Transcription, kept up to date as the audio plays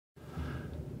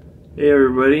Hey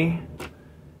everybody,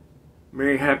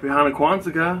 Merry Happy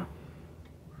Hanukkah,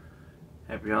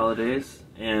 Happy Holidays,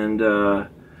 and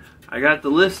I got the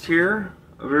list here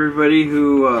of everybody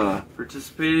who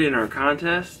participated in our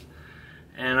contest,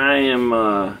 and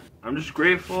I'm just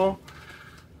grateful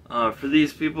for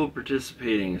these people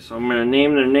participating. So I'm going to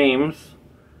name their names.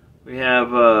 We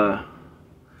have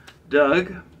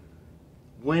Doug,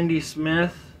 Wendy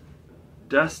Smith,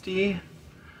 Dusty,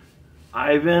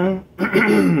 Ivan,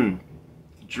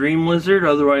 Dream Lizard,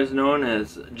 otherwise known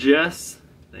as Jess,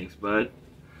 thanks bud,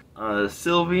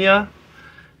 Sylvia,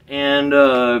 and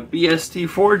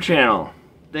BST4 channel.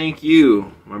 Thank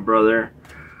you, my brother.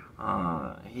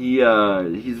 He's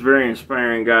a very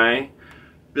inspiring guy.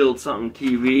 Build Something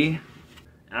TV.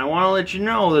 And I want to let you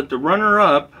know that the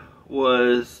runner-up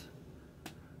was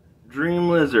Dream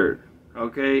Lizard.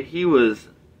 Okay, he was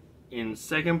in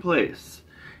second place.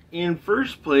 In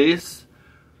first place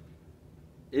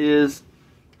is,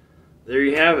 there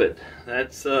you have it.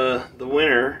 That's the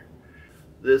winner.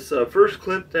 This first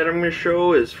clip that I'm going to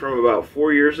show is from about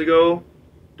 4 years ago.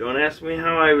 Don't ask me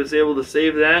how I was able to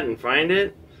save that and find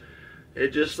it. It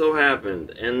just so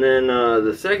happened. And then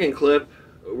the second clip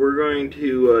we're going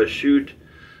to shoot,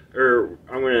 or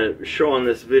I'm going to show on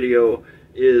this video,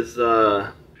 is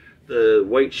the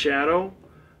White Shadow.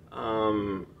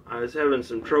 I was having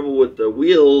some trouble with the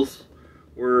wheels,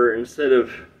 where instead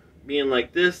of being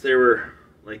like this, they were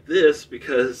like this,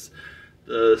 because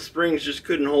the springs just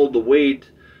couldn't hold the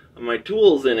weight of my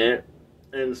tools in it,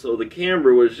 and so the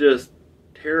camber was just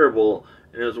terrible,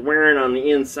 and it was wearing on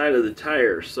the inside of the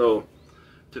tire. So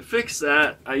to fix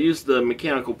that, I used the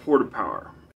mechanical Porta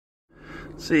Power.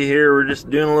 See here, we're just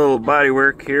doing a little body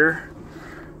work here.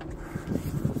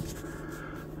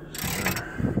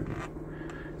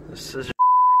 This is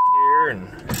here, and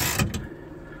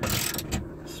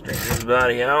straighten his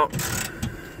body out.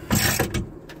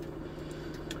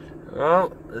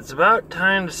 Well, it's about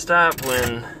time to stop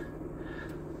when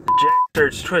the jack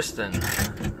starts twisting.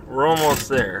 We're almost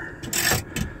there.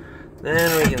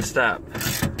 Then we can stop.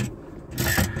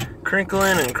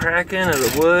 Crinkling and cracking of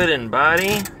the wood and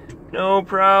body, no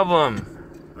problem.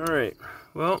 Alright,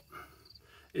 well,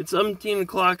 it's 17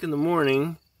 o'clock in the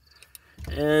morning,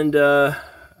 and I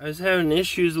was having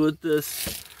issues with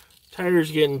this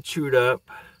tires getting chewed up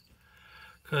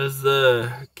because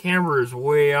the camber is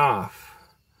way off.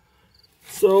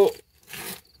 So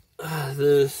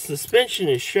the suspension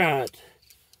is shot.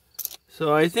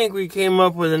 So I think we came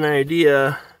up with an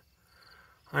idea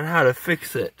on how to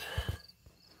fix it.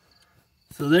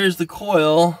 So there's the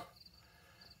coil.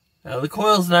 Now the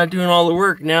coil's not doing all the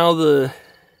work. Now the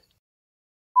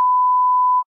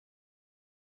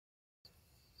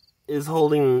is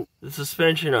holding the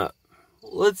suspension up.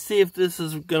 Let's see if this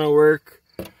is gonna work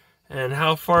and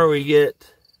how far we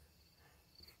get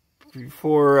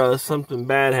before something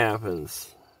bad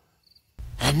happens.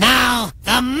 And now,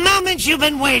 the moment you've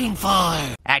been waiting for.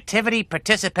 Activity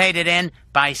participated in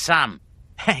by some.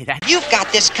 Hey, that... You've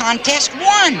got this contest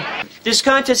won! This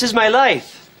contest is my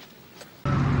life.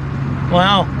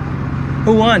 Wow.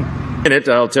 Who won? In it,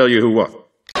 I'll tell you who won.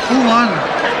 Who won?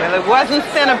 Well, it wasn't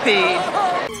Centipede.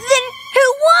 Then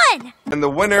who won? And the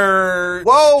winner...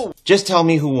 Whoa! Just tell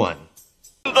me who won.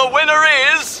 The winner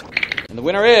is... And the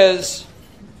winner is...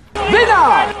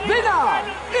 Winner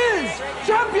is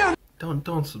champion!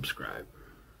 Don't subscribe.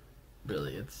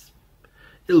 Really,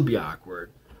 it'll be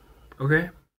awkward. Okay?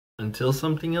 Until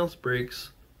something else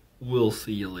breaks, we'll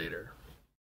see you later.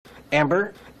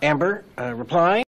 Amber, reply.